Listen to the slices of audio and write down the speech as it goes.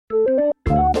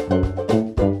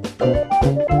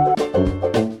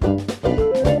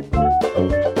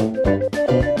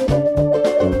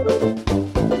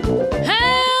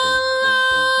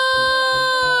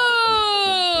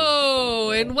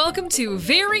to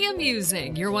Very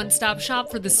Amusing, your one-stop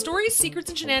shop for the stories, secrets,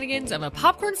 and shenanigans of a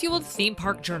popcorn-fueled theme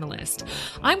park journalist.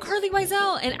 I'm Carly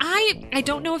Wiesel, and I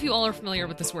don't know if you all are familiar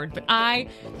with this word, but I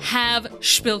have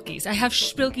spilkies. I have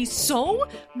spilkies so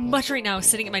much right now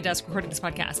sitting at my desk recording this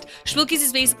podcast. Spilkies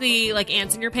is basically like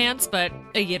ants in your pants, but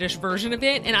a Yiddish version of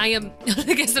it, and I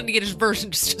guess I'm the Yiddish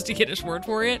version, just a Yiddish word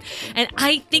for it. And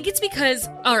I think it's because,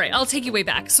 all right, I'll take you way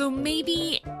back. So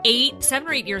maybe 7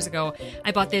 or 8 years ago,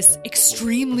 I bought this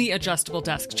extremely adjustable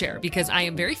desk chair because I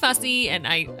am very fussy and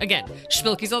again,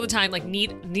 spilkies all the time, like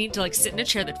need to like sit in a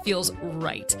chair that feels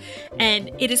right.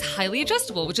 And it is highly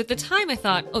adjustable, which at the time I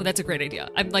thought, oh, that's a great idea.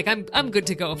 I'm good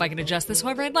to go if I can adjust this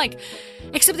however I'd like.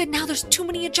 Except that now there's too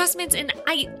many adjustments and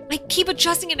I keep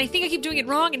adjusting it and I think I keep doing it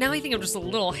wrong. And now I think I'm just a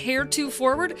little hair too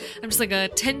forward. I'm just like a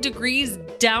 10 degrees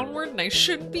downward and I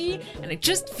shouldn't be. And I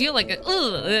just feel like,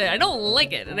 I don't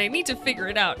like it and I need to figure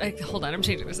it out. Hold on, I'm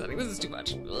changing the setting. This is too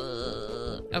much.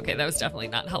 Okay, that was definitely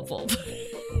not helpful.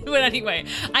 But anyway,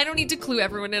 I don't need to clue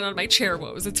everyone in on my chair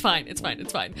woes. It's fine.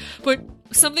 But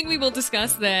something we will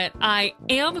discuss that I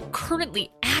am currently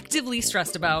actively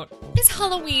stressed about is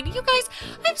Halloween. You guys,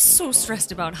 I'm so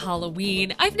stressed about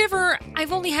Halloween.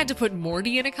 I've only had to put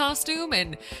Morty in a costume,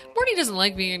 and Morty doesn't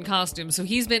like being in costume, so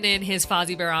he's been in his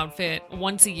Fozzie Bear outfit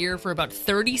once a year for about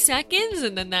 30 seconds,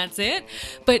 and then that's it.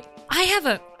 But I have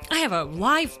a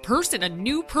live person, a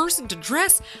new person to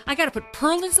dress. I gotta put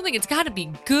Pearl in something. It's gotta be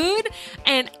good.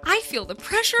 And I feel the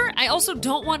pressure. I also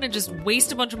don't want to just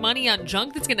waste a bunch of money on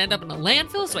junk that's gonna end up in a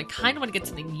landfill. So I kind of want to get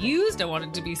something used. I want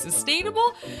it to be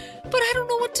sustainable. But I don't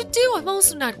know what to do. I'm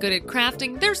also not good at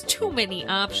crafting. There's too many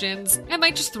options. I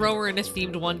might just throw her in a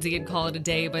themed onesie and call it a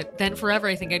day. But then forever,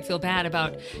 I think I'd feel bad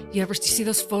about, you see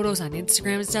those photos on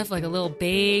Instagram and stuff? Like a little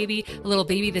baby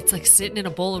that's like sitting in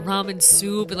a bowl of ramen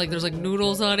soup and like there's like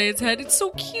noodles on its head. It's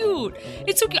so cute.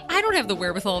 I don't have the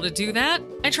wherewithal to do that.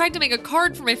 I tried to make a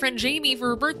card for my friend Jamie for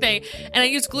her birthday, and I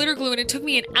used glitter glue, and it took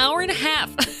me an hour and a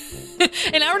half.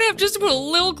 Just to put a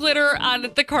little glitter on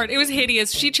the card. It was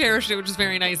hideous. She cherished it, which was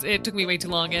very nice. It took me way too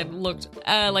long and looked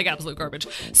like absolute garbage.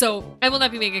 So I will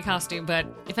not be making a costume, but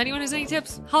if anyone has any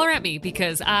tips, holler at me,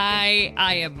 because I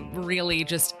am really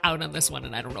just out on this one,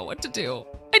 and I don't know what to do.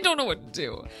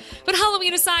 But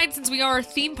Halloween aside, since we are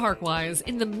theme park-wise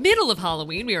in the middle of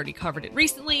Halloween, we already covered it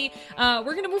recently, we're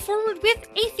going to move forward with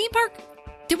a theme park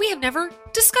that we have never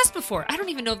discussed before. I don't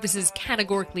even know if this is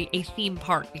categorically a theme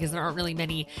park because there aren't really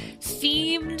many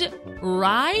themed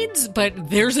rides, but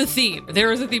there's a theme.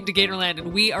 There is a theme to GATORLAND,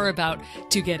 and we are about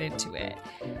to get into it.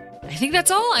 I think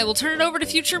that's all. I will turn it over to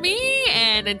future me,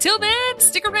 and until then,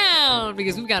 stick around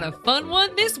because we've got a fun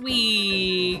one this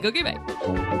week. Okay, bye.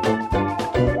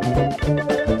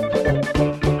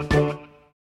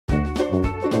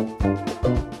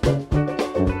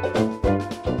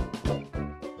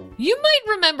 You might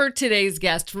remember today's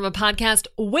guest from a podcast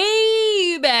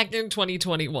way back in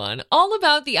 2021, all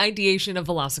about the ideation of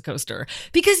Velocicoaster.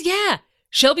 Because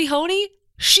Shelby Honea,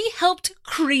 she helped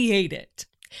create it.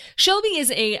 Shelby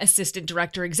is a assistant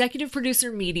director, executive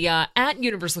producer, media at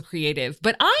Universal Creative,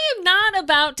 but I am not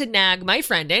about to nag my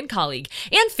friend and colleague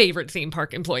and favorite theme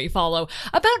park employee Follow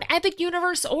about Epic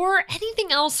Universe or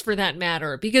anything else for that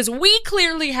matter, because we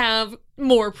clearly have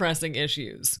more pressing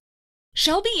issues.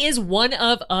 Shelby is one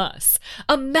of us,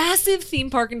 a massive theme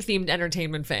park and themed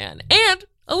entertainment fan, and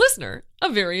a listener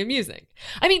of Very Amusing.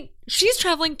 I mean, she's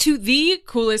traveling to the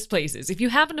coolest places. If you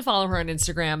happen to follow her on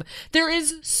Instagram, there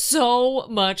is so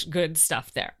much good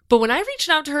stuff there. But when I reached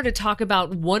out to her to talk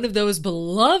about one of those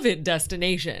beloved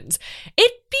destinations,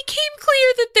 it became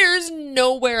clear that there's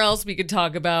nowhere else we could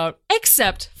talk about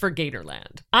except for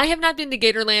GATORLAND. I have not been to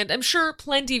GATORLAND. I'm sure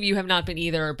plenty of you have not been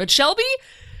either, but Shelby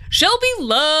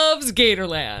loves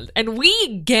GATORLAND, and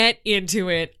we get into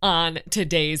it on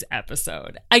today's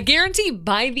episode. I guarantee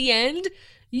by the end,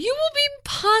 you will be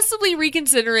possibly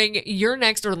reconsidering your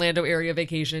next Orlando area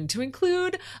vacation to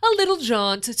include a little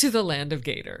jaunt to the land of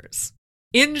gators.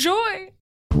 Enjoy!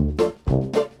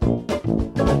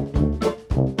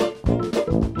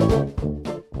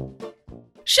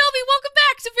 Shelby, welcome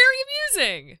back to Very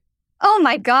Amusing! Oh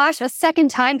my gosh, a second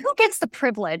time? Who gets the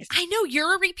privilege? I know,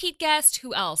 you're a repeat guest.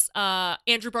 Who else?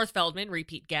 Andrew Barth Feldman,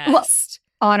 repeat guest.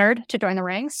 Well, honored to join the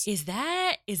ranks. Is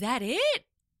that it?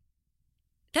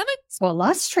 That might... So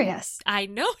illustrious. I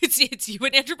know, it's you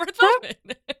and Andrew Barth Feldman.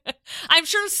 I'm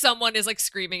sure someone is like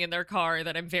screaming in their car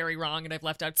that I'm very wrong and I've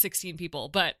left out 16 people,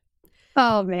 but...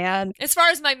 Oh man. As far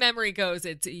as my memory goes,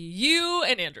 it's you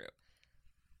and Andrew.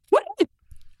 What?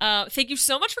 Thank you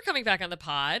so much for coming back on the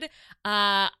pod.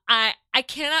 I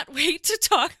cannot wait to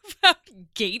talk about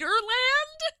GATORLAND.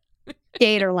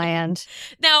 Gatorland.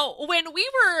 Now, when we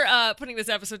were putting this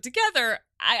episode together,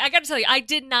 I got to tell you, I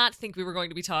did not think we were going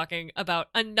to be talking about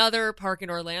another park in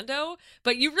Orlando,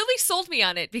 but you really sold me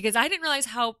on it because I didn't realize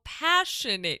how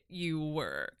passionate you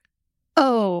were.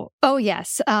 Oh,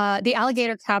 yes. The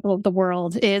alligator capital of the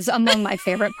world is among my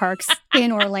favorite parks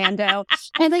in Orlando.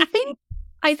 And I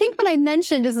think what I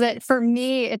mentioned is that for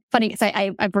me, it's funny because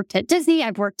I've worked at Disney.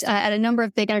 I've worked at a number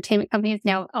of big entertainment companies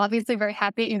now, obviously very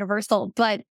happy at Universal,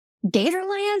 but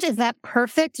Gatorland is that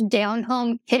perfect down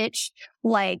home pitch,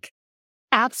 like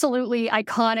absolutely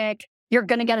iconic. You're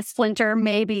going to get a splinter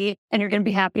maybe, and you're going to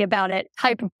be happy about it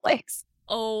type of place.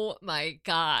 Oh my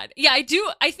God. Yeah, I do.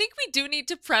 I think we do need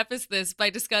to preface this by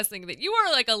discussing that you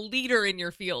are like a leader in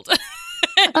your field.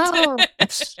 Oh.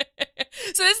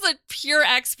 So this is a pure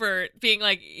expert being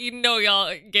like,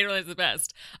 y'all, Gatorland's the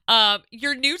best.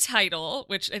 Your new title,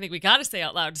 which I think we got to say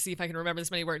out loud to see if I can remember this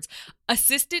many words,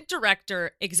 Assistant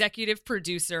Director, Executive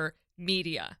Producer,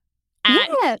 Media.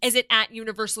 Yes. Is it at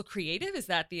Universal Creative? Is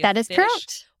that the That is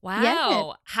correct.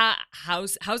 Wow.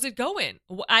 Yes. How's it going?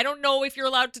 I don't know if you're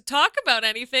allowed to talk about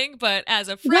anything, but as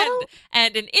a friend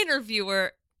and an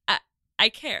interviewer, I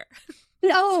care.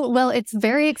 Oh, well, it's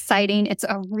very exciting. It's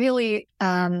a really,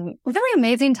 very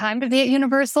amazing time to be at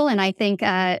Universal. And I think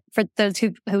for those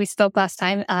who we spoke last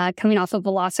time, coming off of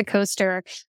Velocicoaster,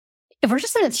 we're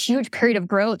just in this huge period of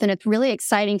growth. And it's really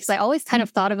exciting because I always kind of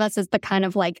thought of us as the kind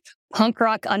of like punk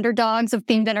rock underdogs of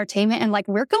themed entertainment. And like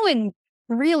we're going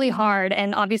really hard.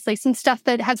 And obviously some stuff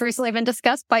that has recently been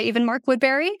discussed by even Mark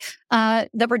Woodbury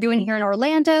that we're doing here in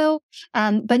Orlando.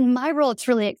 But in my role, it's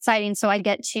really exciting. So I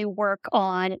get to work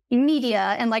on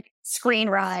media and like screen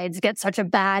rides get such a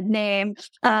bad name.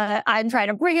 I'm trying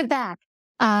to bring it back.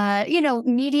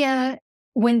 Media,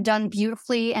 when done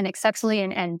beautifully and exceptionally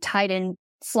and tied in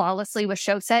flawlessly with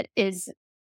show set is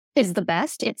the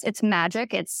best. It's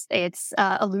magic. It's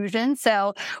illusion.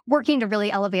 So working to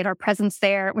really elevate our presence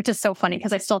there, which is so funny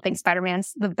because I still think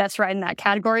Spider-Man's the best ride in that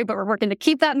category, but we're working to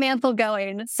keep that mantle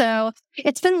going. So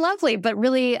it's been lovely, but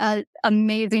really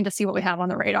amazing to see what we have on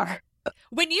the radar.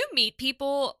 When you meet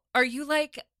people, are you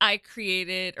like, I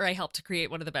created or I helped to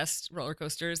create one of the best roller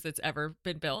coasters that's ever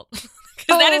been built?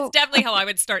 Because that is definitely how I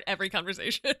would start every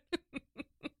conversation.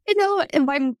 And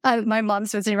my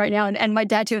mom's visiting right now and my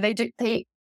dad too. They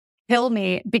kill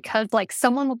me because like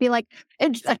someone will be like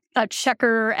a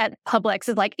checker at Publix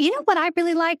is like, you know what I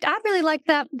really liked? I really liked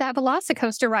that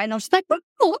Velocicoaster ride. And I was just like,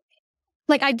 oh.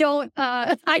 Like I don't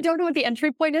know what the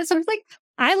entry point is. So I was like,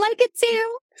 I like it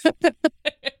too.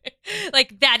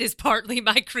 Like that is partly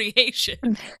my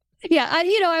creation. Yeah,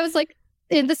 I was like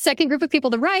in the second group of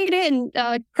people to ride it and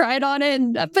cried on it.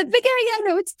 And but yeah,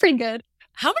 no, it's pretty good.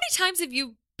 How many times have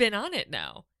you been on it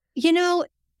now?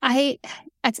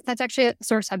 That's actually a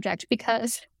sore subject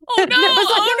because no,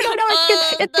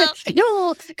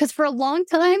 because for a long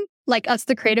time, like us,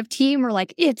 the creative team, were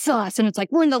like, it's us, and it's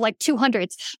like we're in the like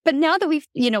 200s. But now that we've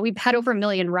had over 1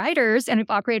 million riders and we've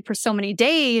operated for so many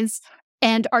days,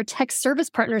 and our tech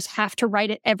service partners have to write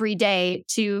it every day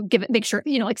to make sure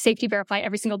like safety verify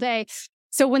every single day.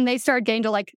 So when they start getting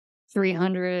to like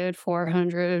 300,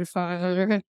 400,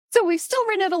 500. So we've still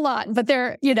written it a lot, but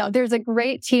there's a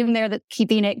great team there that's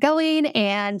keeping it going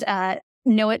and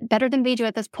know it better than we do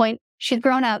at this point. She's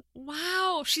grown up.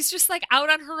 Wow. She's just like out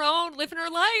on her own, living her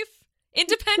life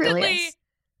independently. Really is.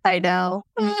 I know.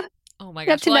 Oh my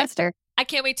gosh. I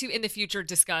can't wait to, in the future,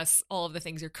 discuss all of the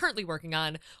things you're currently working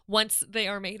on once they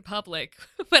are made public.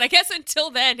 But I guess until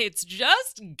then, it's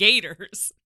just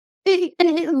gators.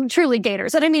 Truly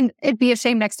gators. And I mean, it'd be a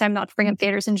shame next time not to bring up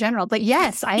gators in general. But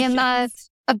yes, I am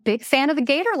a big fan of the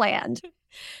Gatorland.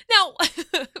 Now,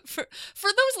 for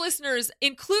those listeners,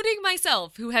 including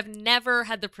myself, who have never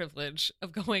had the privilege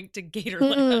of going to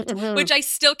Gatorland, which I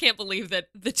still can't believe that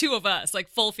the two of us, like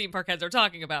full theme park heads, are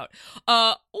talking about.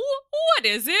 What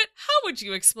is it? How would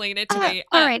you explain it to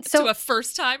to a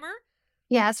first timer?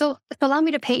 Yeah, so allow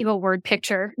me to paint you a word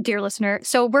picture, dear listener.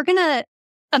 So we're gonna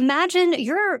imagine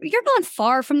you're not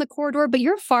far from the corridor, but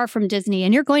you're far from Disney,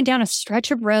 and you're going down a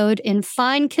stretch of road in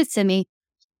fine Kissimmee.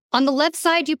 On the left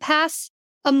side, you pass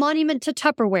a monument to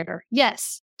Tupperware.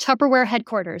 Yes, Tupperware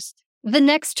headquarters. The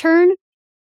next turn,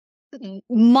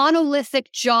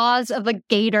 monolithic jaws of a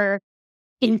gator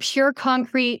in pure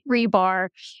concrete rebar,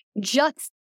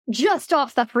 just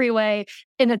off the freeway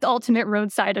in its ultimate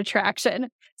roadside attraction.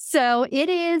 So it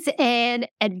is an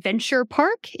adventure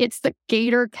park. It's the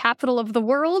gator capital of the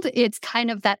world. It's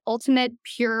kind of that ultimate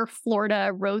pure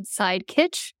Florida roadside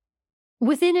kitsch.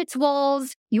 Within its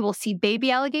walls, you will see baby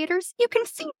alligators. You can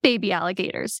feed baby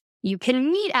alligators. You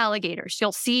can meet alligators.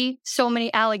 You'll see so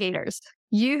many alligators.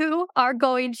 You are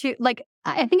going to, like,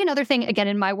 I think another thing, again,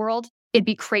 in my world, it'd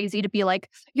be crazy to be like,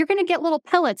 you're going to get little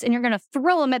pellets and you're going to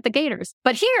throw them at the gators.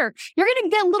 But here, you're going to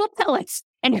get little pellets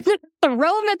and you're going to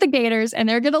throw them at the gators and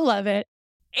they're going to love it.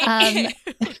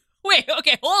 Wait,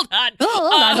 okay, hold on.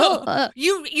 Hold on.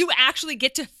 You actually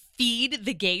get to feed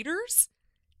the gators?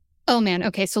 Oh, man.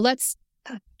 Okay, so let's...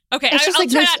 Okay,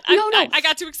 I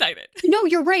got too excited. No,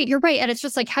 you're right. And it's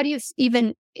just like, how do you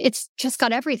even... It's just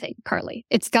got everything, Carly.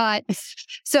 It's got...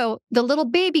 So the little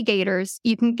baby gators,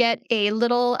 you can get a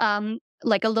little...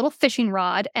 like a little fishing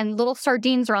rod and little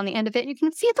sardines are on the end of it. And you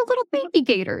can see the little baby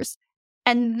gators.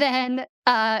 And then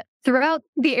throughout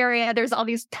the area, there's all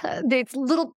these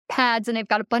little pads and they've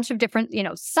got a bunch of different,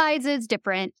 sizes,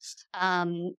 different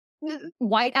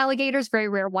white alligators, very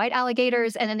rare white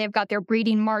alligators. And then they've got their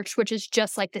breeding marsh, which is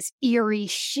just like this eerie,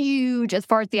 huge, as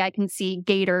far as the eye can see,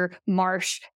 gator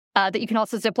marsh that you can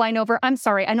also zip line over. I'm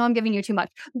sorry. I know I'm giving you too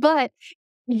much, but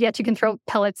yet you can throw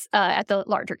pellets at the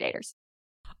larger gators.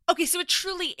 Okay, so it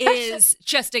truly is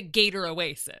just a gator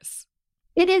oasis.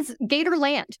 It is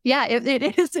GATORLAND. Yeah, it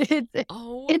is.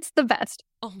 It's the best.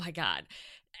 Oh my God.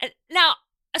 Now,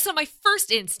 so my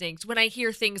first instinct when I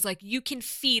hear things like you can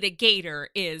feed a gator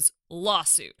is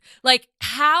lawsuit. Like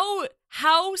how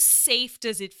safe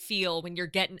does it feel when you're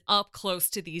getting up close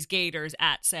to these gators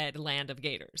at said land of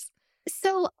gators?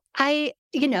 So I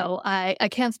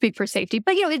can't speak for safety,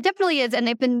 but it definitely is. And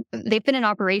they've been in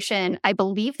operation. I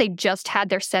believe they just had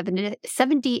their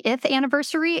 70th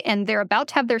anniversary and they're about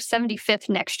to have their 75th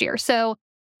next year. So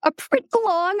a pretty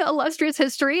long, illustrious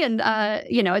history. And,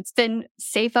 it's been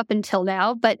safe up until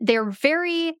now, but they're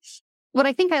what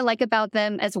I think I like about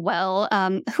them as well,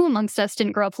 who amongst us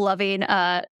didn't grow up loving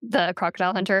the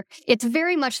crocodile hunter? It's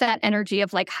very much that energy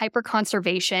of like hyper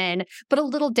conservation, but a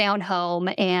little down home.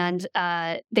 And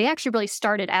they actually really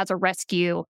started as a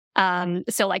rescue.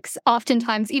 So like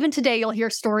oftentimes, even today, you'll hear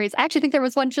stories. I actually think there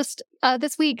was one just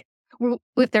this week.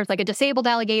 If there's like a disabled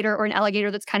alligator or an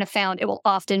alligator that's kind of found, it will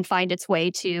often find its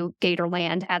way to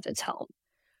GATORLAND as its home.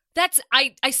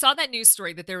 I saw that news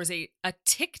story that there was a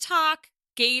TikTok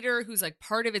gator who's like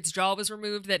part of its jaw was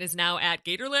removed that is now at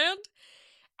GATORLAND.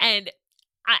 And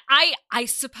I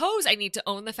suppose I need to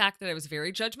own the fact that I was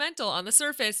very judgmental on the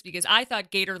surface because I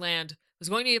thought GATORLAND was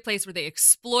going to be a place where they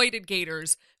exploited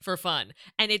gators for fun.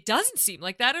 And it doesn't seem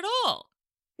like that at all.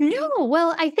 No,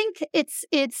 well, I think it's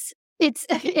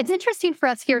interesting for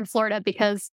us here in Florida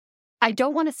because I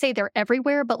don't want to say they're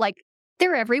everywhere, but like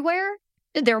they're everywhere.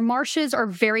 Their marshes are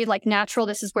very like natural.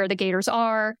 This is where the gators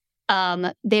are.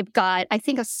 They've got, I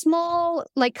think, a small,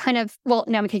 like kind of, well,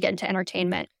 now we can get into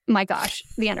entertainment. My gosh,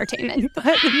 the entertainment.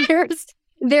 But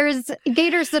there's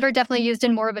gators that are definitely used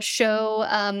in more of a show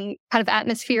kind of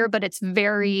atmosphere, but it's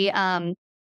very,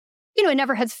 it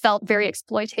never has felt very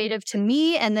exploitative to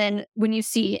me. And then when you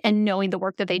see and knowing the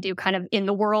work that they do kind of in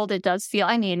the world, it does feel,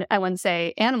 I mean, I wouldn't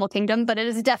say animal kingdom, but it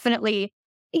is definitely,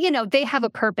 they have a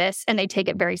purpose and they take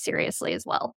it very seriously as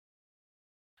well.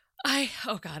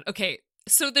 Oh God. Okay.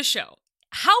 So the show,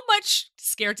 how much,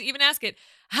 scared to even ask it,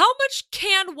 how much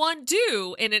can one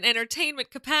do in an entertainment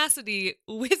capacity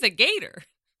with a gator?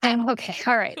 Okay.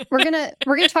 All right. We're gonna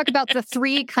talk about the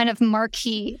three kind of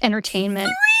marquee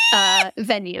entertainment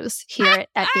venues here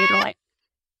at GATORLAND.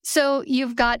 So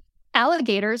you've got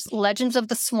Alligators, Legends of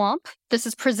the Swamp. This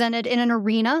is presented in an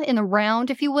arena, in a round,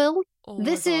 if you will. Oh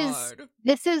this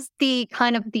is the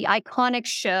kind of the iconic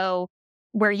show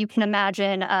where you can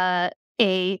imagine a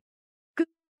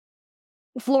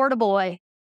Florida boy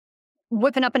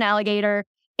whipping up an alligator.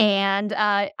 And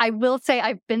I will say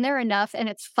I've been there enough. And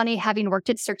it's funny having worked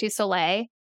at Cirque du Soleil.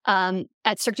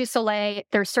 At Cirque du Soleil,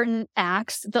 there's certain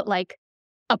acts that like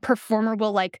a performer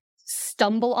will like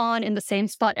stumble on in the same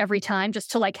spot every time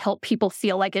just to like help people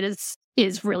feel like it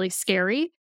is really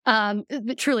scary.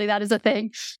 Truly, that is a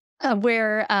thing.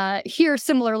 Where here,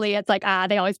 similarly, it's like,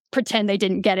 they always pretend they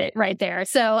didn't get it right there.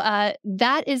 So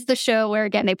that is the show where,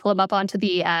 again, they pull them up onto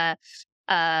the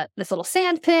this little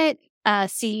sand pit,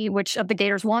 see which of the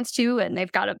gators wants to, and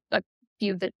they've got a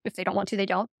few that if they don't want to, they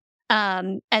don't.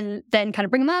 And then kind of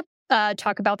bring them up,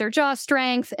 talk about their jaw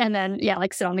strength, and then,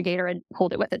 like sit on the gator and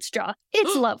hold it with its jaw.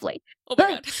 It's lovely. Oh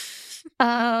my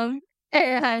God.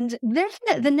 And then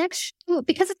the next show,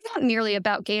 because it's not merely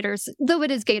about gators, though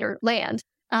it is GATORLAND,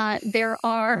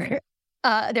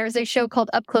 there's a show called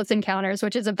Up Close Encounters,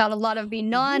 which is about a lot of the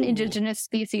non-indigenous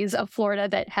species of Florida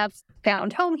that have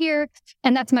found home here.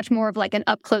 And that's much more of like an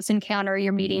up-close encounter.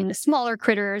 You're meeting the smaller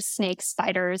critters, snakes,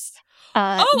 spiders.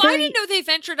 I didn't know they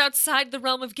ventured outside the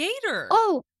realm of gator.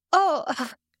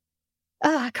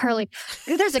 Carly,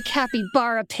 there's a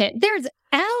capybara pit. There's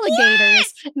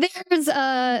alligators. What?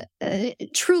 There's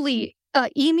truly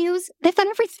Emus. They've done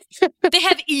everything. They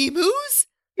have emus?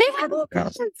 They have all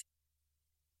kinds.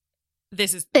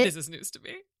 This is news to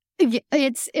me.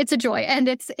 It's a joy, and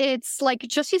it's like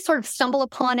just you sort of stumble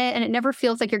upon it, and it never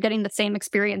feels like you're getting the same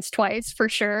experience twice, for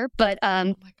sure. But Oh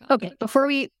my God. okay, before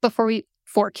we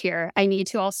fork here, I need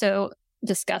to also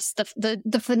discuss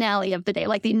the finale of the day,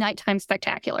 like the nighttime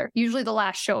spectacular, usually the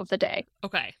last show of the day,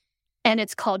 Okay. and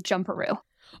it's called Jumperoo.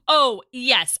 Oh,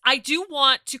 yes. I do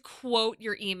want to quote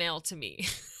your email to me.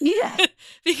 Yeah.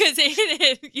 Because in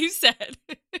it, you said,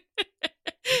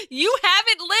 you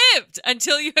haven't lived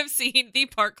until you have seen the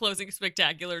park closing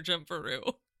spectacular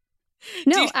Jumperoo.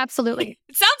 No, absolutely.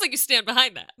 It sounds like you stand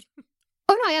behind that.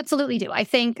 Oh, no, I absolutely do. I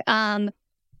think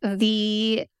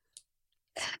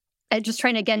just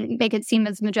trying to, again, make it seem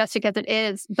as majestic as it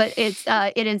is, but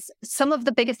it is some of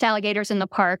the biggest alligators in the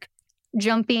park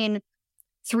jumping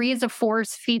 3 to 4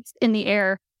 feet in the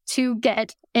air to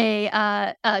get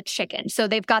a chicken. So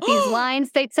they've got these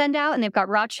lines they send out, and they've got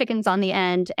raw chickens on the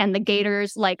end, and the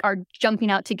gators are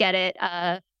jumping out to get it.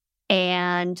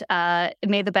 And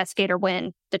may the best gator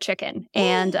win the chicken.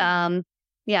 And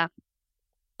yeah.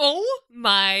 Oh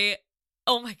my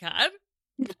God.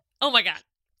 Oh my God.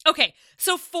 Okay,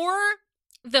 so for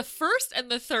the first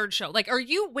and the third show, like,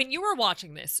 when you were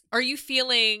watching this, are you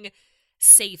feeling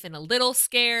safe and a little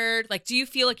scared? Like, do you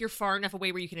feel like you're far enough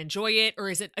away where you can enjoy it,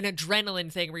 or is it an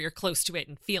adrenaline thing where you're close to it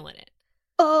and feeling it?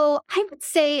 Oh, I would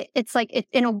say it's like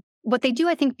what they do,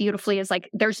 I think, beautifully is like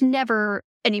there's never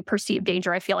any perceived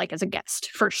danger, I feel like, as a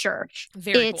guest, for sure.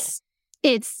 Very cool.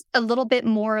 It's a little bit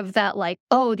more of that, like,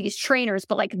 oh, these trainers,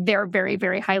 but like they're very,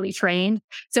 very highly trained.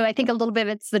 So I think a little bit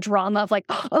of it's the drama of like,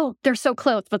 oh, they're so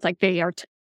close, but like they are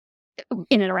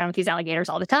in and around with these alligators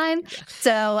all the time. Yeah.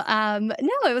 So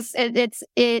no,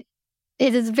 it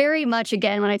is very much,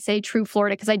 again, when I say true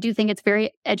Florida, because I do think it's very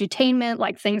edutainment,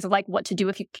 like things of like what to do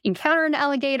if you encounter an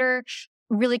alligator,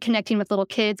 really connecting with little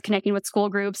kids, connecting with school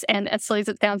groups. And as silly as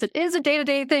it sounds, it is a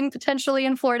day-to-day thing potentially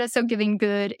in Florida. So giving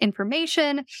good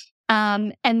information.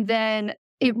 And then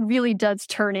it really does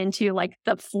turn into like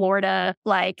the Florida,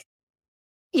 like,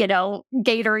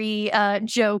 gatory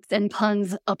jokes and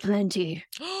puns aplenty.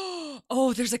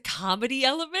 Oh, there's a comedy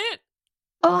element?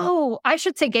 Oh, I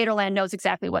should say GATORLAND knows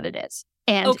exactly what it is.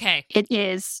 And okay, it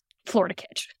is Florida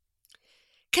kitsch.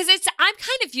 Because I'm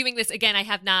kind of viewing this, again, I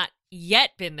have not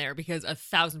yet been there because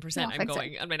 1,000% I'm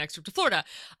going on my next trip to Florida.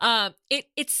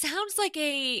 It sounds like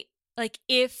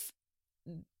if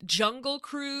Jungle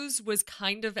Cruise was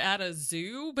kind of at a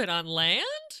zoo, but on land?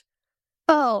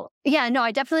 Oh, yeah, no,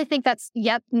 I definitely think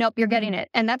nope, you're getting it.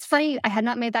 And that's funny. I had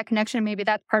not made that connection. Maybe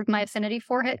that's part of my affinity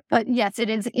for it. But yes, it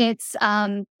is. It's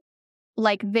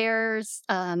like there's,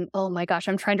 oh my gosh,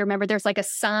 I'm trying to remember. There's like a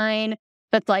sign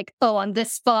that's like, oh, on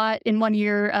this spot in one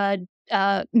year,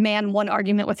 man won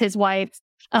argument with his wife.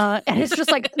 And it's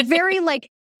just like very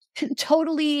like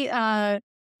totally,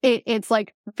 it's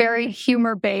like very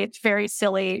humor based, very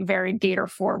silly, very gator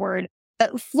forward,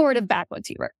 Florida backwoods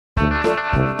humor.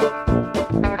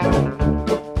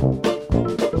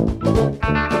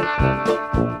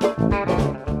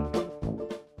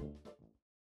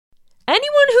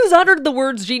 Anyone who's uttered the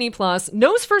words Genie Plus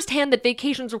knows firsthand that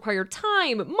vacations require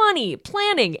time, money,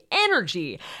 planning,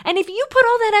 energy. And if you put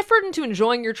all that effort into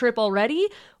enjoying your trip already,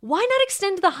 why not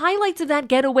extend the highlights of that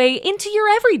getaway into your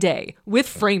everyday with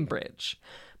FrameBridge?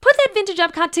 Put that vintage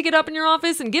Epcot ticket up in your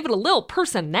office and give it a little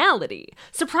personality.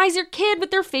 Surprise your kid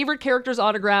with their favorite character's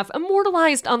autograph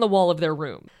immortalized on the wall of their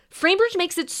room. FrameBridge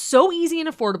makes it so easy and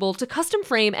affordable to custom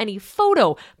frame any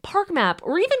photo, park map,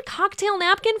 or even cocktail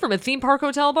napkin from a theme park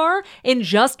hotel bar in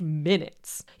just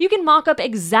minutes. You can mock up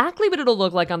exactly what it'll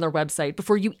look like on their website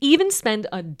before you even spend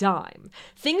a dime.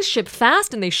 Things ship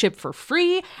fast and they ship for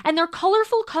free, and their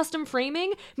colorful custom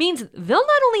framing means they'll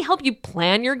not only help you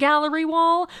plan your gallery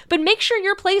wall, but make sure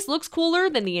your place looks cooler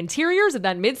than the interiors of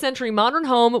that mid-century modern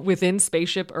home within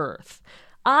Spaceship Earth.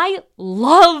 I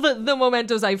love the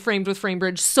mementos I've framed with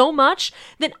FrameBridge so much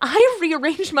that I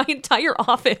rearranged my entire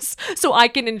office so I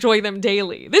can enjoy them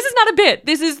daily. This is not a bit.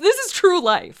 This is true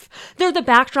life. They're the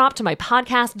backdrop to my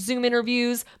podcast Zoom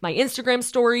interviews, my Instagram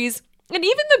stories, and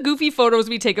even the goofy photos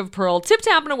we take of Pearl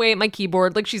tip-tapping away at my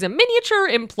keyboard like she's a miniature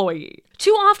employee.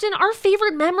 Too often, our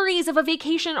favorite memories of a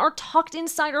vacation are tucked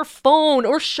inside our phone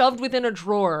or shoved within a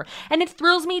drawer. And it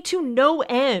thrills me to no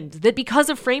end that because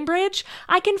of FrameBridge,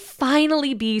 I can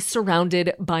finally be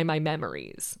surrounded by my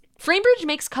memories. FrameBridge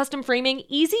makes custom framing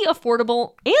easy,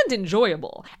 affordable, and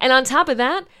enjoyable. And on top of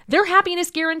that, their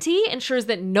happiness guarantee ensures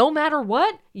that no matter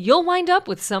what, you'll wind up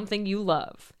with something you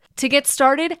love. To get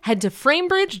started, head to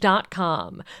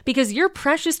framebridge.com because your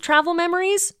precious travel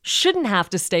memories shouldn't have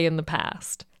to stay in the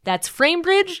past. That's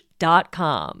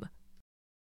framebridge.com.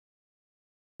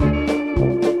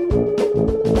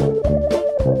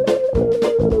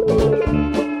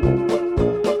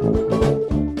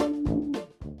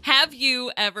 Have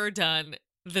you ever done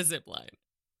the zip line?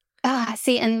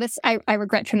 See, and this I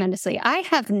regret tremendously. I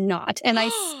have not, and I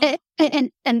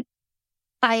did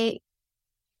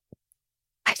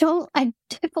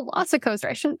Velocicoaster.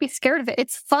 I shouldn't be scared of it.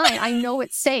 It's fine. I know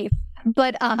it's safe,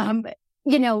 but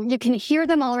you can hear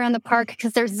them all around the park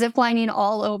because there's zip lining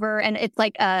all over, and it's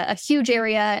like a huge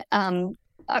area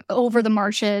over the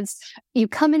marshes. You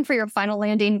come in for your final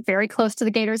landing very close to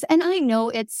the gators, and I know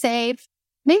it's safe.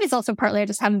 Maybe it's also partly I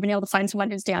just haven't been able to find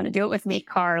someone who's down to do it with me,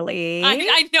 Carly.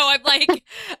 I know. I'm like,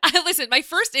 listen, my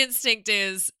first instinct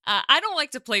is I don't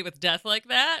like to play with death like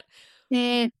that.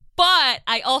 But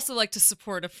I also like to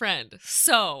support a friend.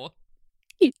 So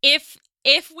if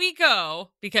we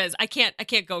go, because I can't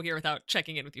go here without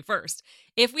checking in with you first.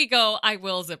 If we go, I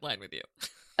will zipline with you.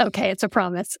 Okay, it's a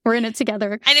promise. We're in it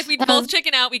together. And if we both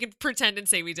chicken out, we can pretend and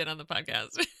say we did on the podcast.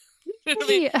 It'll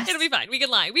be fine. We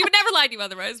can lie. We would never lie to you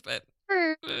otherwise, but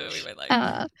we might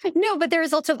lie. No, but there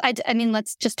is also, I mean,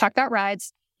 let's just talk about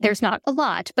rides. There's not a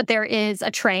lot, but there is a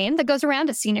train that goes around,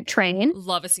 a scenic train.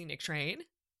 Love a scenic train.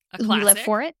 A classic. We live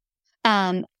for it.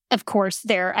 Of course,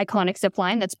 their iconic zip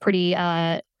line that's pretty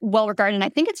well regarded. And I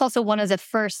think it's also one of the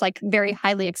first, like, very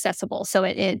highly accessible. So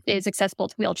it is accessible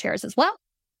to wheelchairs as well.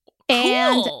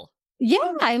 And cool.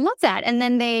 Yeah, I love that. And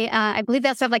then they, I believe they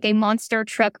also have like a monster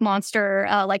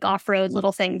like off-road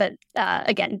little thing. But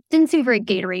again, didn't seem very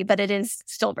Gatory, but it is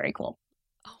still very cool.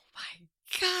 Oh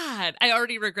my God. I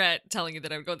already regret telling you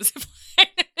that I would go this way.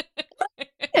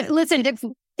 Listen,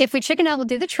 if we chicken out, we'll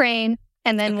do the train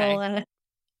and then we'll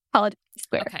call it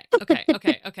square.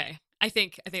 Okay. I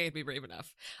think I'd be brave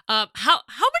enough. How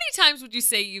many times would you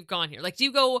say you've gone here? Like, do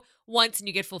you go once and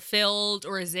you get fulfilled,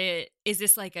 or is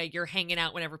this like a you're hanging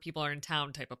out whenever people are in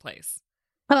town type of place?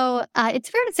 Oh, it's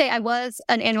fair to say I was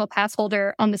an annual pass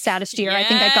holder on the saddest year. Yes. I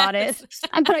think I got it.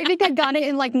 But I think I got it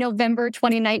in like November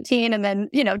 2019 and then,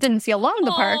 didn't see a lot in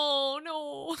the park. Oh,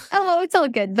 no. Oh, it's all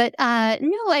good. But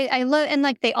no, I love, and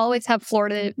like they always have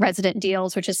Florida resident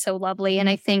deals, which is so lovely. And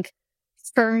I think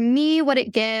for me, what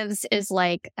it gives is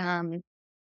like,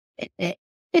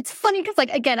 it's funny because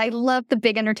like, again, I love the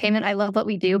big entertainment. I love what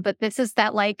we do, but this is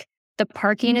that like, the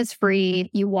parking is free.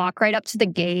 You walk right up to the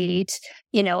gate.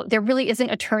 There really isn't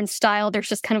a turnstile. There's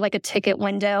just kind of like a ticket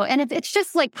window. And it's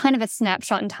just like kind of a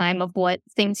snapshot in time of what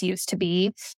things used to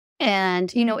be.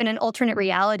 And, in an alternate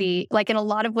reality, like in a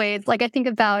lot of ways, like I think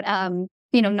about,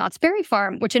 Knott's Berry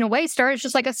Farm, which in a way started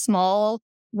just like a small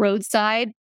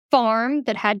roadside farm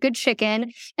that had good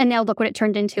chicken. And now look what it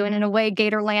turned into. And in a way,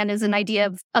 GATORLAND is an idea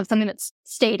of something that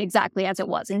stayed exactly as it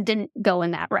was and didn't go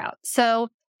in that route. So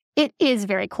it is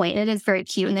very quaint. It is very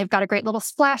cute. And they've got a great little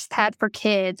splash pad for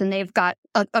kids. And they've got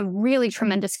a really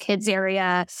tremendous kids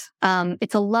area.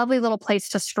 It's a lovely little place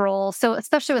to stroll. So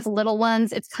especially with little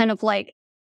ones, it's kind of like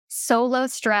so low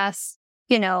stress.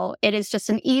 It is just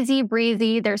an easy,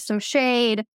 breezy, there's some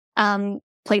shade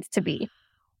place to be.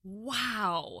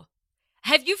 Wow.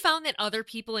 Have you found that other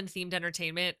people in themed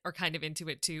entertainment are kind of into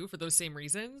it too for those same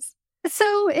reasons?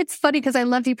 So it's funny because I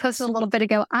loved you posted a little bit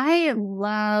ago. I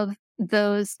love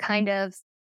those kind of,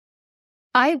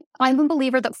 I'm a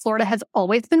believer that Florida has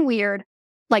always been weird.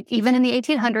 Like even in the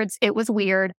 1800s, it was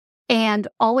weird and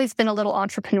always been a little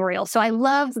entrepreneurial. So I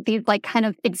love these like kind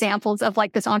of examples of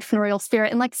like this entrepreneurial spirit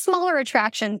and like smaller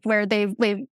attractions where they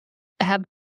have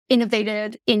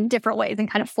innovated in different ways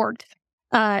and kind of forked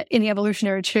in the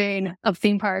evolutionary chain of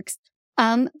theme parks.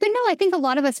 But no, I think a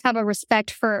lot of us have a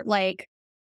respect for like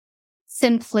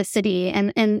simplicity.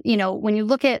 And when you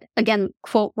look at, again,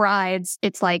 quote, rides,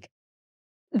 it's like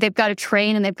they've got a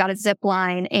train and they've got a zip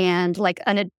line and like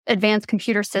an advanced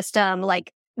computer system.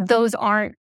 Like those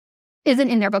isn't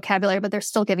in their vocabulary, but they're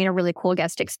still giving a really cool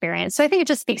guest experience. So I think it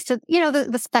just speaks to,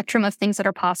 the spectrum of things that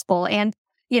are possible. And,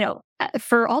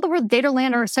 for all the world,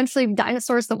 GATORLAND are essentially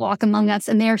dinosaurs that walk among us,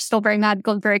 and they are still very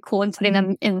magical and very cool, and putting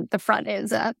them in the front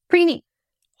is pretty neat.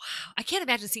 Wow. I can't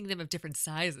imagine seeing them of different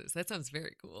sizes. That sounds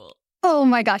very cool. Oh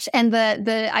my gosh. And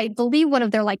I believe one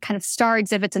of their like kind of star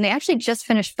exhibits, and they actually just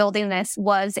finished building this,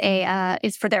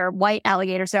 is for their white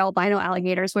alligators, their albino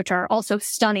alligators, which are also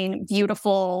stunning,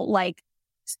 beautiful, like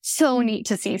so neat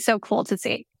to see, so cool to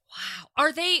see. Wow.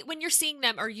 Are they, when you're seeing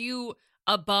them, are you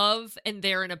above and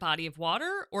they're in a body of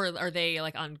water, or are they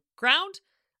like on ground,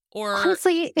 or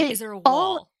honestly, is there a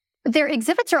wall? Their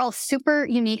exhibits are all super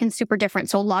unique and super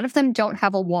different. So a lot of them don't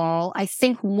have a wall. I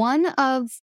think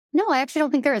no, I actually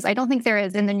don't think there is. I don't think there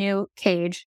is in the new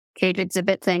cage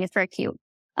exhibit thing. It's very cute.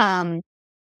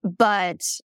 But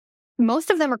most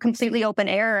of them are completely open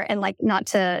air, and like, not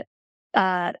to,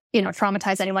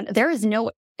 traumatize anyone. There is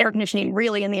no air conditioning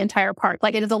really in the entire park.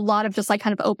 Like, it is a lot of just like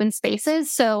kind of open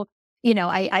spaces. So,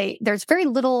 there's very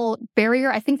little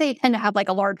barrier. I think they tend to have like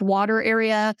a large water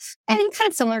area, and kind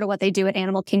of similar to what they do at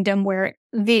Animal Kingdom, where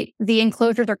the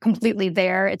enclosures are completely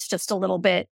there. It's just a little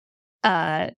bit,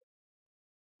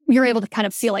 you're able to kind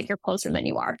of feel like you're closer than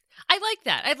you are. I like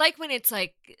that. I like when it's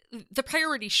like the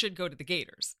priority should go to the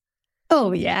gators.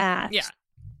 Oh, yeah. Yeah.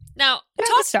 Now, they're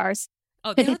the stars.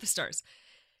 Oh, they are the stars.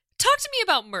 Talk to me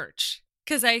about merch,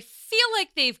 because I feel like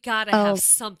they've got to have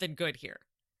something good here.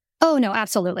 Oh, no,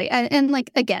 absolutely. And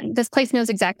like, again, this place knows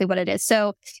exactly what it is.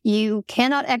 So you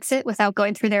cannot exit without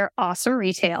going through their awesome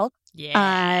retail.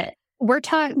 Yeah.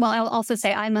 I'll also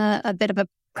say I'm a bit of a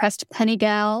pressed penny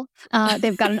gal.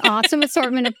 They've got an awesome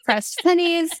assortment of pressed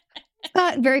pennies.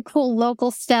 Got very cool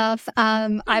local stuff.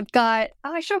 I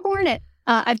should have worn it.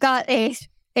 I've got a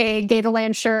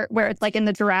GATORLAND shirt where it's like in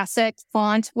the Jurassic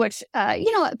font, which,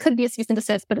 it could be a cease and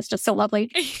desist, but it's just so lovely.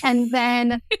 And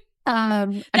then,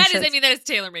 that is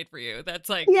tailor-made for you. That's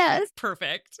like, yes,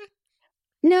 perfect.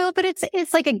 No, but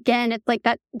it's like, again, it's like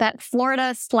that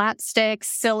Florida slapstick,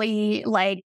 silly,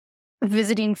 like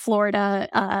visiting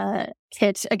Florida,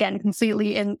 kit, again,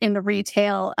 completely in the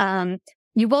retail.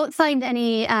 You won't find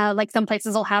any, like some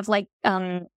places will have like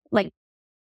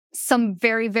some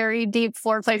very, very deep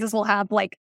Florida places will have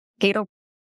like gator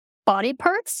body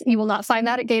parts. You will not find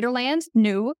that at GATORLAND.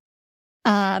 No.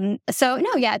 So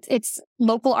no, yeah, it's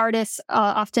local artists,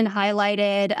 often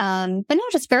highlighted. But no,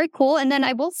 just very cool. And then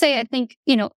I will say, I think,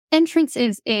 entrance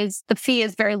is the fee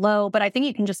is very low, but I think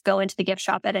you can just go into the gift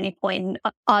shop at any point. And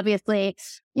obviously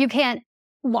you can't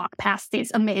walk past these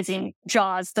amazing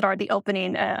jaws that are the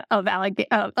opening, of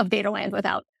GATORLAND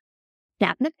without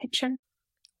snapping a picture.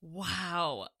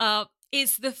 Wow.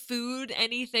 Is the food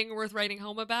anything worth writing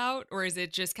home about, or is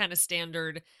it just kind of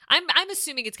standard? I'm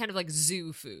assuming it's kind of like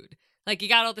zoo food. Like, you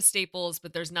got all the staples,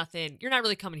 but there's nothing. You're not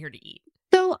really coming here to eat.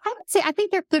 So I would say I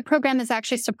think their food program is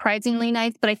actually surprisingly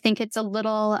nice, but I think it's a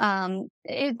little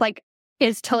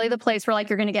is totally the place where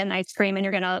like you're going to get an ice cream and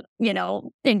you're going to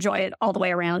enjoy it all the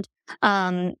way around.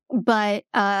 But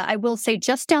I will say,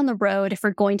 just down the road, if we're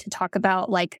going to talk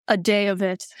about like a day of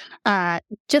it,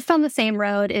 just on the same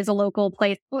road is a local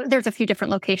place. There's a few different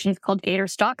locations called Gator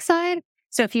Stockside.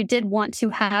 So if you did want to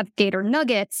have gator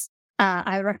nuggets,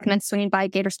 I recommend swinging by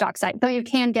Gator Stockside, though you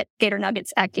can get gator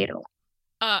nuggets at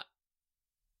GATORLAND.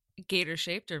 Gator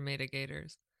shaped or made of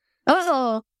gators?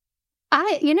 Oh,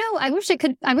 I wish I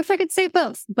could say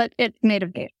both, but it's made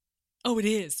of gator. Oh, it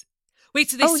is.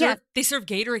 Wait, so they serve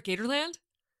gator at GATORLAND?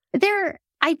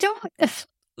 I don't. Ooh,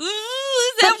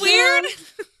 is that weird?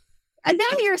 And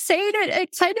now you're saying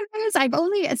it kind of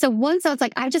is. So once I was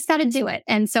like, I've just got to do it.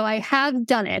 And so I have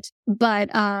done it. But,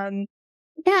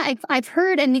 yeah, I've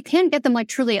heard, and you can get them like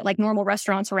truly at like normal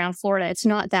restaurants around Florida. It's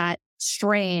not that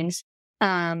strange.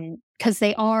 Because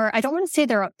they are, I don't want to say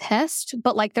they're a pest,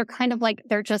 but like they're kind of like,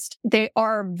 they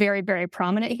are very, very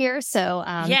prominent here. So,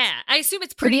 yeah, I assume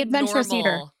it's pretty adventurous normal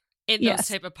eater. In those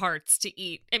type of parts to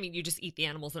eat. I mean, you just eat the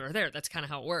animals that are there. That's kind of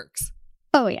how it works.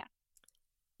 Oh, yeah.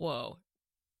 Whoa.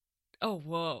 Oh,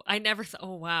 whoa. I never thought,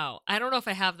 oh, wow. I don't know if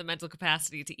I have the mental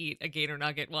capacity to eat a gator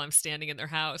nugget while I'm standing in their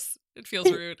house. It feels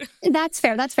rude. That's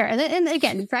fair. And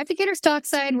again, drive to Gator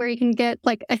Stockside, where you can get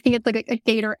like, I think it's like a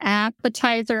gator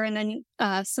appetizer and then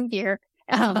some beer.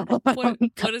 What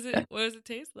does it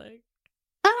taste like?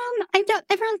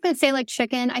 Everyone's going to say like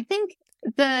chicken. I think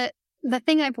the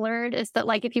thing I've learned is that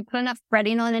like if you put enough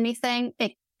breading on anything,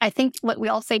 I think what we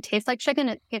all say tastes like chicken,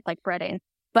 it tastes like breading.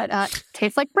 But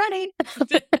tastes like breading.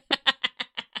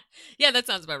 Yeah, that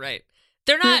sounds about right.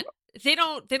 They're not. They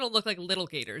don't look like little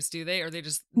gators, do they? Or they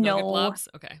just nugget blobs?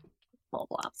 Okay, little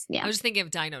blobs. Yeah. I was just thinking of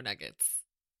dino nuggets.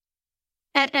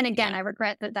 And again, I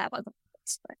regret that wasn't.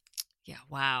 Yeah.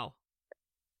 Wow.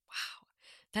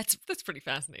 That's pretty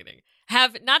fascinating.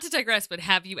 Not to digress, but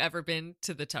have you ever been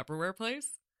to the Tupperware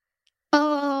place?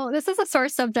 Oh, this is a sore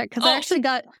subject because I actually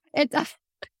got it.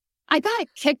 I got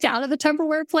kicked out of the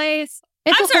Tupperware place.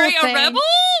 I'm sorry, a rebel?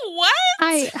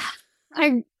 What?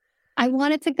 I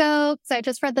wanted to go because I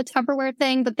just read the Tupperware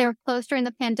thing, but they were closed during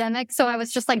the pandemic. So I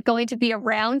was just like going to be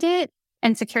around it,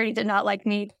 and security did not like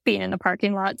me being in the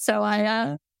parking lot. So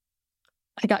I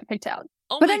got kicked out.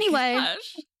 Oh, but my anyway,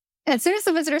 gosh. As soon as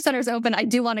the visitor center is open, I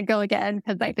do want to go again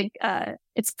because I think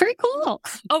it's very cool.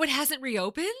 Oh, it hasn't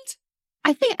reopened?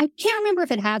 I can't remember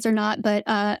if it has or not, but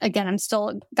again, I'm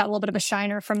still got a little bit of a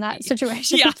shiner from that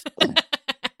situation. Yeah.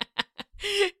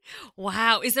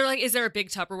 Wow. Is there a big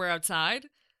Tupperware outside?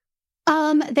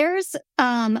 There's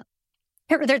a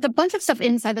bunch of stuff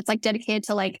inside that's like dedicated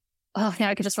to like oh, now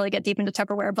I could just really get deep into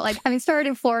Tupperware, but like, I mean, started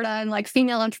in Florida and like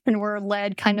female entrepreneur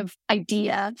led kind of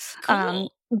idea.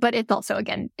 Cool. But it's also,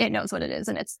 again, it knows what it is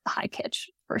and it's high kitsch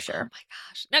for Oh sure. my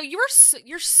gosh. Now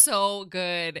you're so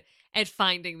good at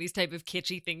finding these type of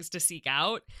kitschy things to seek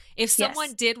out. If someone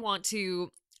Yes. did want to,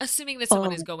 assuming that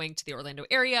someone is Oh, going to the Orlando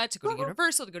area to go to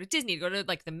Universal, to go to Disney, to go to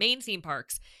like the main theme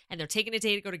parks, and they're taking a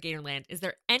day to go to Gatorland, is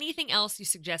there anything else you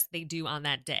suggest they do on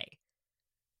that day?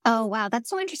 oh, wow. That's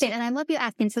so interesting. And I love you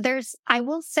asking. So I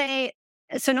will say,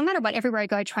 so no matter what, everywhere I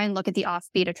go, I try and look at the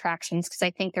offbeat attractions because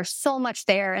I think there's so much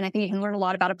there. And I think you can learn a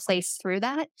lot about a place through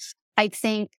that. I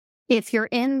think if you're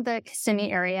in the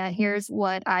Kissimmee area, here's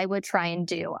what I would try and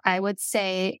do. I would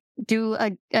say do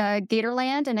a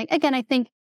Gatorland. And again, I think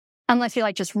unless you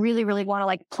like just really, really want to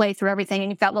like play through everything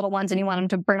and you've got little ones and you want them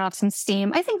to burn off some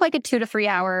steam, I think like a 2 to 3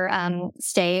 hour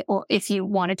stay, or if you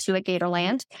wanted to at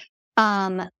Gatorland.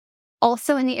 Um,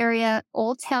 Also in the area,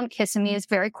 Old Town Kissimmee is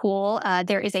very cool.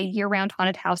 There is a year-round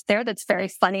haunted house there that's very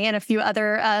funny and a few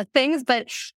other things.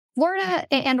 But Florida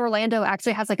and Orlando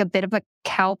actually has like a bit of a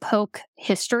cowpoke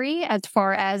history as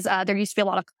far as there used to be a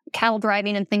lot of cattle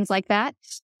driving and things like that.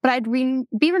 But I'd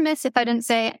be remiss if I didn't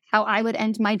say how I would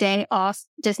end my day off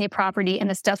Disney property, and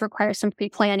this does require some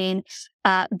pre-planning.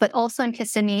 But also in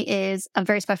Kissimmee is a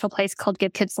very special place called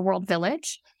Give Kids the World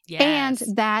Village. And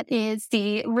Yes. that is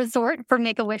the resort for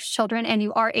Make-A-Wish children. And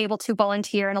you are able to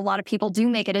volunteer. And a lot of people do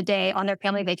make it a day on their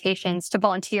family vacations to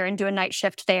volunteer and do a night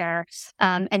shift there.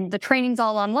 And the training's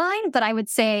all online. But I would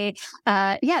say,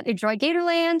 enjoy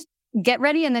Gatorland, get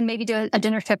ready, and then maybe do a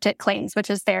dinner shift at Clayton's, which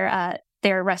is their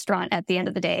restaurant at the end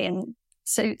of the day. And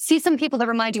so see some people that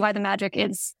remind you why the magic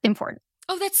is important.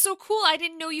 Oh, that's so cool. I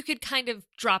didn't know you could kind of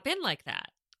drop in like that.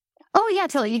 Oh yeah,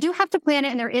 totally. You do have to plan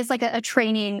it, and there is like a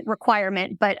training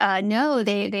requirement. But no,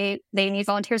 they need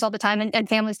volunteers all the time, and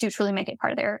families do truly make it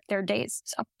part of their days.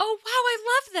 So Oh, wow. I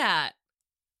love that.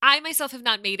 I myself have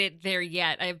not made it there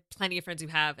yet. I have plenty of friends who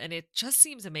have, and it just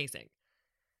seems amazing.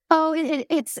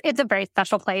 it's a very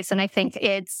special place, and I think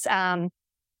it's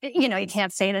you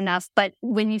can't say it enough. But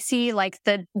when you see like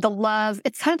the love,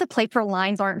 it's kind of the place where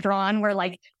lines aren't drawn, where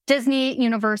like Disney,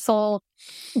 Universal,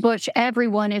 Bush,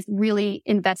 everyone is really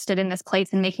invested in this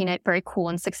place and making it very cool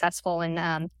and successful.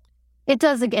 And it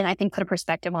does, again, I think, put a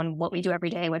perspective on what we do every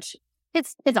day, which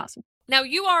it's awesome. Now,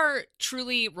 you are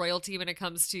truly royalty when it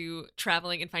comes to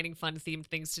traveling and finding fun themed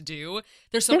things to do.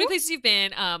 There's so many places you've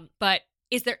been, but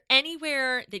is there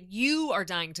anywhere that you are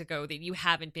dying to go that you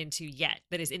haven't been to yet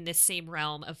that is in this same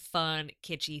realm of fun,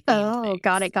 kitschy themed Oh, things?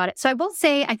 got it. So I will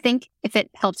say, I think if it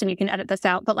helps and you can edit this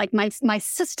out, but like my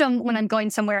system when I'm going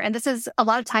somewhere, and this is a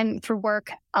lot of time through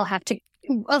work, I'll have to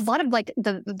a lot of like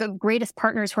the greatest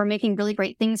partners who are making really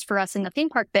great things for us in the theme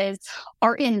park biz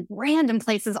are in random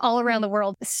places all around the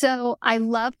world. So I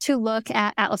love to look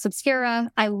at Atlas Obscura.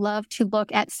 I love to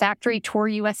look at Factory Tour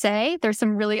USA. There's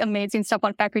some really amazing stuff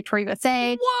on Factory Tour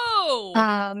USA.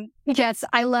 Whoa! Yes,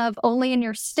 I love Only in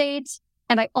Your State.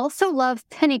 And I also love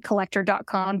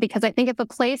pennycollector.com because I think if a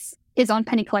place is on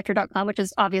pennycollector.com, which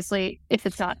is obviously, if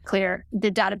it's not clear, the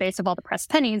database of all the pressed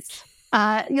pennies,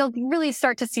 you'll really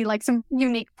start to see like some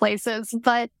unique places.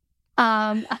 But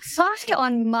actually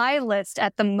on my list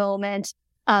at the moment,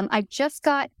 I just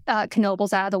got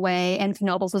Knoebels out of the way, and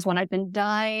Knoebels was one I've been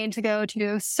dying to go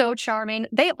to. So charming.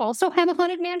 They also have a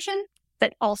haunted mansion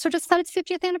that also just had its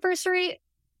 50th anniversary.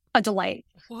 A delight.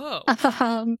 Whoa.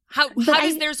 How How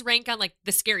does theirs rank on like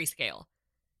the scary scale?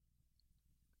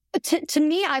 To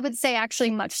me, I would say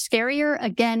actually much scarier,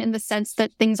 again, in the sense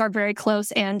that things are very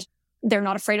close and they're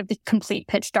not afraid of the complete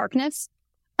pitch darkness.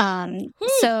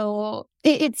 So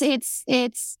it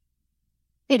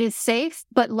is safe,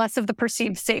 but less of the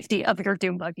perceived safety of your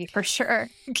doom buggy for sure.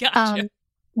 Gotcha.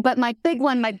 But my big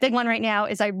one right now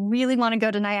is I really want to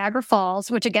go to Niagara Falls,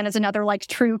 which again is another like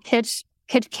true pitch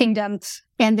kingdom.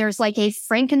 And there's like a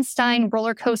Frankenstein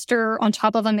roller coaster on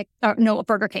top of a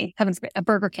Burger King, heavens forbid, a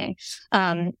Burger King,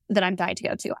 that I'm dying to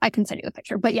go to. I can send you the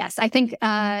picture. But yes, I think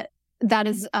that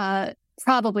is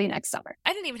probably next summer.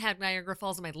 I didn't even have Niagara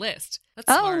Falls on my list. That's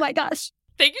Oh smart. my gosh.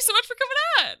 Thank you so much for coming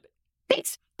on.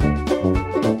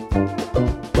 Thanks.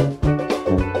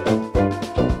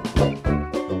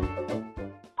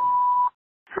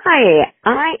 Hi,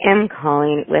 I am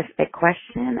calling with a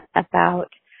question about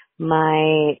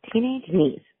my teenage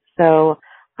niece. So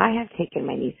I have taken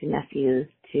my niece and nephews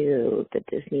to the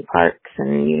Disney parks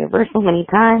and Universal many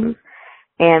times,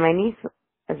 and my niece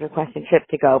is requesting a trip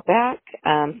to go back.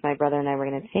 So my brother and I were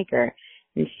going to take her,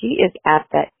 and she is at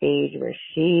that age where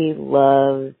she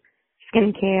loves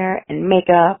skincare and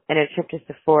makeup, and a trip to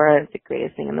Sephora is the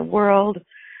greatest thing in the world.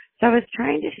 So I was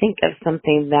trying to think of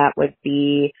something that would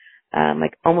be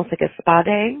like almost like a spa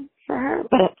day for her,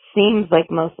 but it seems like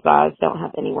most spas don't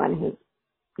have anyone who's,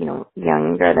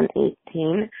 younger than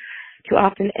 18 too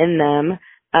often in them.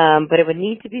 But it would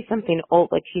need to be something old,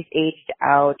 like she's aged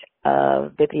out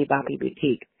of Bippity Boppy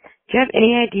Boutique. Do you have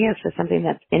any ideas for something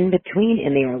that's in between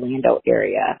in the Orlando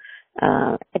area?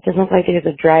 It doesn't look like there's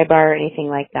a dry bar or anything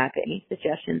like that, but any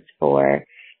suggestions for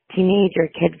teenage or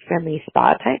kid-friendly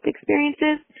spa-type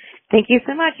experiences? Thank you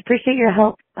so much. Appreciate your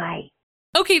help. Bye.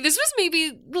 Okay, this was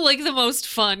maybe like the most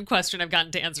fun question I've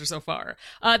gotten to answer so far.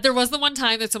 There was the one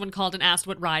time that someone called and asked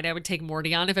what ride I would take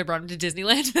Morty on if I brought him to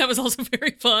Disneyland. That was also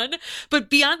very fun. But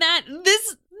beyond that,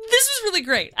 this was really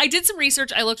great. I did some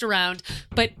research. I looked around.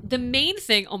 But the main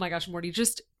thing, oh my gosh, Morty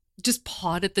just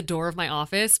pawed at the door of my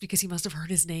office because he must have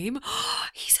heard his name.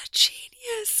 He's a genius.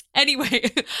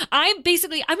 Anyway, I'm going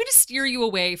to steer you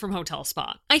away from hotel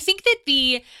spa. I think that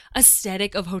the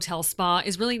aesthetic of hotel spa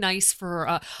is really nice for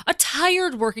a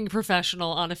tired working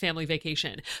professional on a family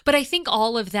vacation. But I think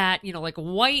all of that, like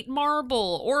white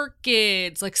marble,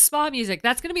 orchids, like spa music,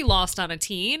 that's going to be lost on a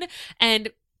teen.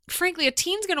 And frankly, a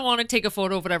teen's going to want to take a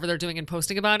photo of whatever they're doing and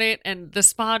posting about it. And the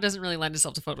spa doesn't really lend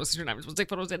itself to photos. You're not supposed to take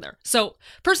photos in there. So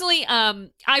personally,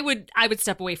 I would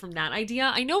step away from that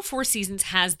idea. I know Four Seasons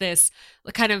has this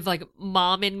kind of like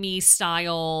mom and me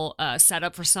style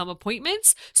setup for some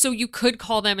appointments. So you could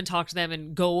call them and talk to them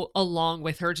and go along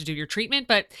with her to do your treatment.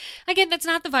 But again, that's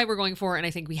not the vibe we're going for. And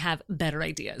I think we have better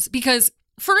ideas because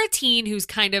for a teen who's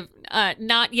kind of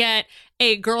not yet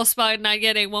a girl spa, not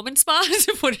yet a woman spa,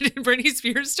 to put it in Britney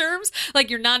Spears terms, like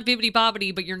you're not bibbity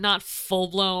bobbity, but you're not full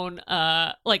blown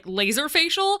like laser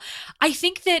facial. I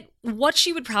think that what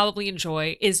she would probably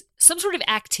enjoy is some sort of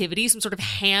activity, some sort of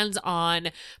hands-on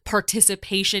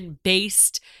participation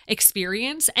based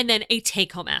experience, and then a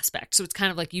take-home aspect. So it's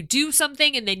kind of like you do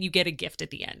something and then you get a gift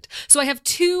at the end. So I have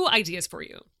two ideas for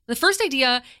you. The first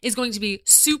idea is going to be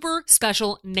super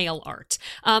special nail art.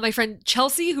 My friend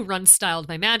Chelsea, who runs Styled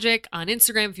by Magic on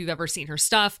Instagram, if you've ever seen her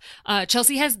stuff,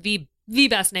 Chelsea has the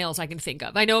best nails I can think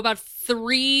of. I know about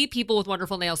 3 people with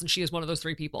wonderful nails, and she is one of those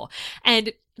 3 people.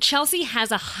 And Chelsea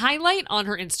has a highlight on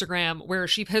her Instagram where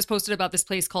she has posted about this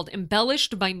place called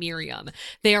Embellished by Miriam.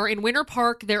 They are in Winter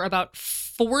Park. They're about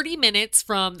 40 minutes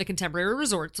from the Contemporary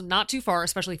Resort, so not too far,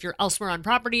 especially if you're elsewhere on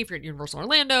property, if you're at Universal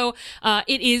Orlando.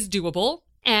 It is doable.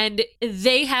 And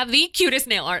they have the cutest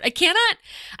nail art. I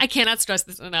cannot stress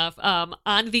this enough.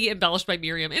 On the Embellished by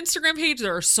Miriam Instagram page,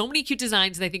 there are so many cute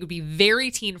designs that I think would be very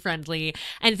teen friendly.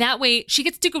 And that way she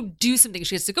gets to go do something.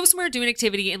 She gets to go somewhere, do an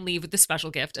activity, and leave with the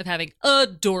special gift of having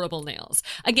adorable nails.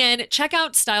 Again, check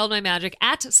out Styled by Magic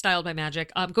at Styled by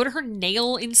Magic. Go to her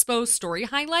nail inspo story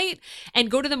highlight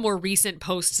and go to the more recent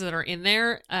posts that are in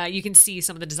there. You can see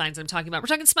some of the designs I'm talking about.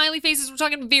 We're talking smiley faces. We're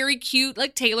talking very cute,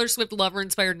 like Taylor Swift lover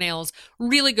inspired nails.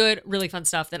 Really good, really fun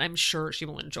stuff that I'm sure she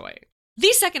will enjoy.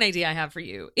 The second idea I have for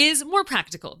you is more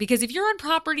practical because if you're on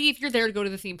property, if you're there to go to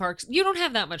the theme parks, you don't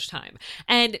have that much time.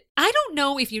 And I don't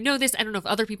know if you know this, I don't know if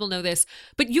other people know this,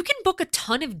 but you can book a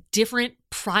ton of different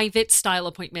private style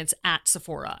appointments at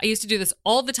Sephora. I used to do this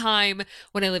all the time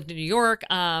when I lived in New York.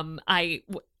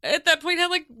 At that point, I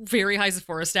had like very high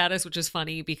Sephora status, which is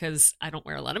funny because I don't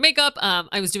wear a lot of makeup.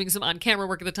 I was doing some on-camera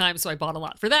work at the time, so I bought a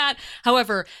lot for that.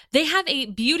 However, they have a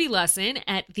beauty lesson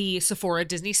at the Sephora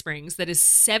Disney Springs that is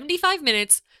 75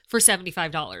 minutes for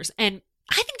 $75. And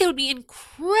I think that would be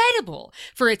incredible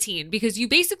for a teen because you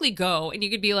basically go and you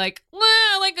could be like,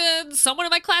 well, like someone in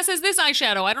my class has this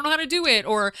eyeshadow. I don't know how to do it.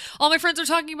 Or all my friends are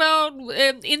talking about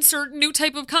insert new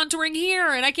type of contouring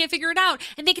here and I can't figure it out.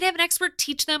 And they could have an expert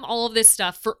teach them all of this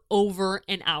stuff for over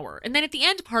an hour. And then at the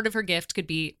end, part of her gift could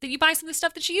be that you buy some of the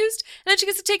stuff that she used and then she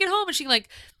gets to take it home and she like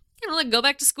go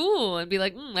back to school and be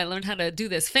like, I learned how to do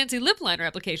this fancy lip liner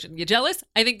application. You jealous?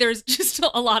 I think there's just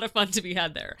a lot of fun to be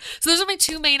had there. So those are my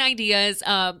 2 main ideas.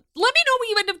 Let me know what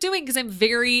you end up doing because I'm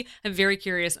very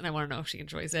curious and I want to know if she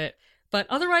enjoys it. But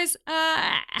otherwise,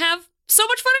 have so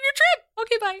much fun on your trip.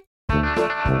 Okay, bye.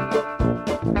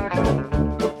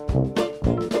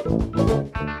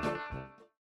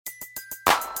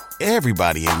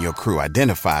 Everybody in your crew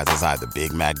identifies as either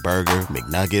Big Mac Burger,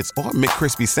 McNuggets, or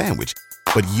McCrispy Sandwich.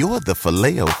 But you're the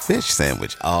Filet-O-Fish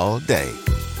Sandwich all day.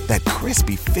 That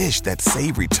crispy fish, that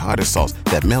savory tartar sauce,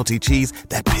 that melty cheese,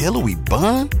 that pillowy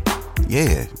bun.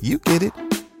 Yeah, you get it.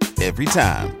 Every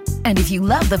time. And if you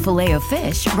love the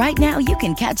Filet-O-Fish, right now you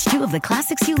can catch 2 of the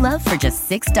classics you love for just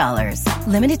 $6.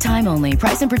 Limited time only.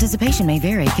 Price and participation may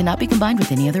vary. Cannot be combined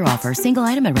with any other offer. Single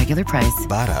item at regular price.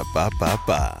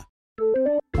 Ba-da-ba-ba-ba.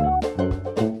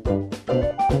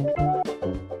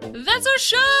 That's our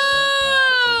show!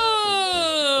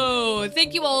 Thank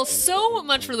Thank you all so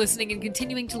much for listening and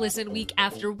continuing to listen week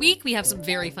after week. We have some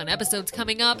very fun episodes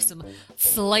coming up, some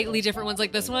slightly different ones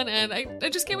like this one, and I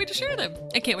just can't wait to share them.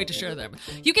 I can't wait to share them.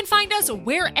 You can find us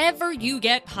wherever you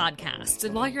get podcasts.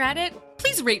 And while you're at it,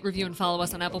 please rate, review, and follow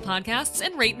us on Apple Podcasts,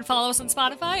 and rate and follow us on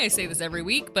Spotify. I say this every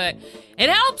week, but it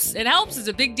helps. It helps. It's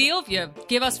a big deal. If you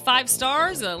give us 5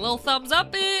 stars, a little thumbs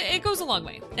up, it goes a long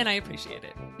way, and I appreciate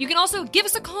it. You can also give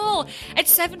us a call at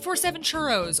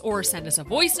 747-CHURROS, or send us a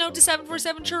voice note to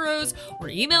 747-CHURROS, or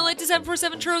email it to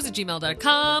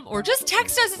 747churros@gmail.com, or just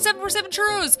text us at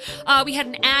 747-CHURROS. We had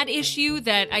an ad issue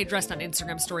that I addressed on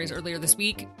Instagram stories earlier this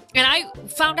week, and I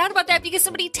found out about that because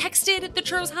somebody texted the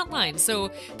Churros hotline. So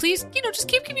please, just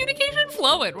keep communication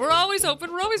flowing. We're always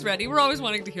open. We're always ready. We're always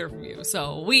wanting to hear from you.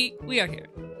 So we are here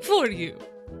for you.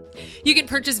 You can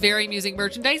purchase Very Amusing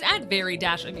merchandise at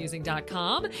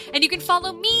very-amusing.com. And you can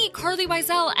follow me, Carly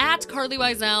Wiesel, at Carly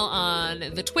Wiesel on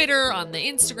the Twitter, on the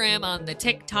Instagram, on the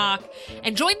TikTok.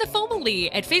 And join the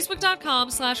FOMOly at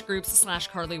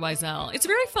facebook.com/groups/Carly Wiesel. It's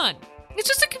very fun. It's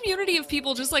just a community of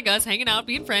people just like us hanging out,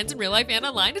 being friends in real life and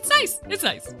online. It's nice. It's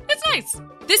nice. It's nice.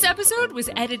 This episode was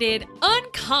edited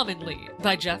uncommonly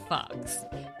by Jeff Fox.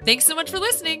 Thanks so much for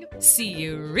listening. See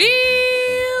you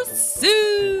real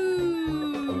soon.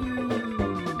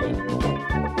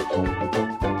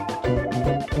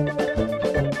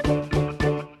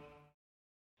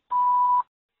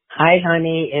 Hi,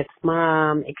 honey. It's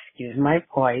Mom. Excuse my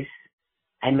voice.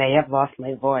 I may have lost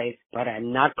my voice, but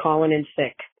I'm not calling in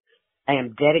sick. I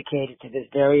am dedicated to this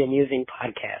very amusing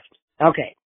podcast.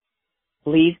 Okay.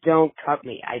 Please don't cut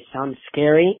me. I sound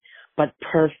scary, but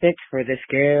perfect for the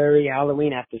scary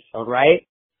Halloween episode, right?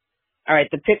 All right.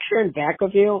 The picture in back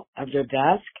of you, of your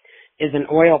desk, is an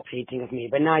oil painting of me,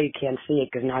 but now you can't see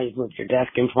it because now you've moved your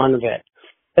desk in front of it.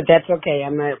 But that's okay.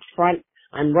 I'm at front.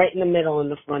 I'm right in the middle in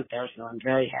the front there, so I'm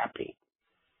very happy.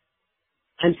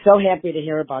 I'm so happy to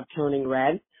hear about Turning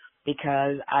Red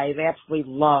because I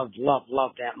absolutely love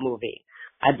that movie.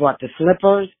 I bought the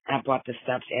slippers. I bought the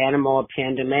stuffed animal of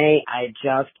Panda May. I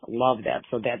just love that,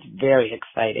 so that's very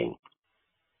exciting.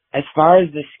 As far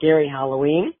as the scary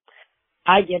Halloween,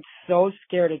 I get so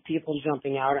scared of people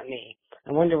jumping out at me.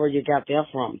 I wonder where you got that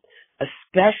from,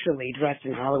 especially dressed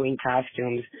in Halloween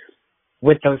costumes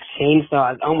with those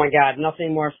chainsaws. Oh my God,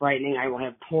 nothing more frightening. I will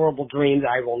have horrible dreams.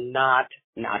 I will not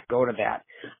go to that.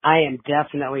 I am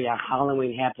definitely a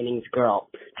Halloween happenings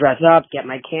girl. Dress up, get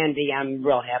my candy. I'm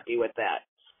real happy with that.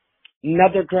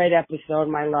 Another great episode,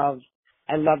 my love.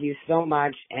 I love you so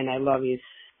much, and I love you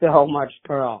so much,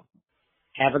 Pearl.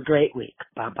 Have a great week.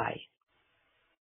 Bye-bye.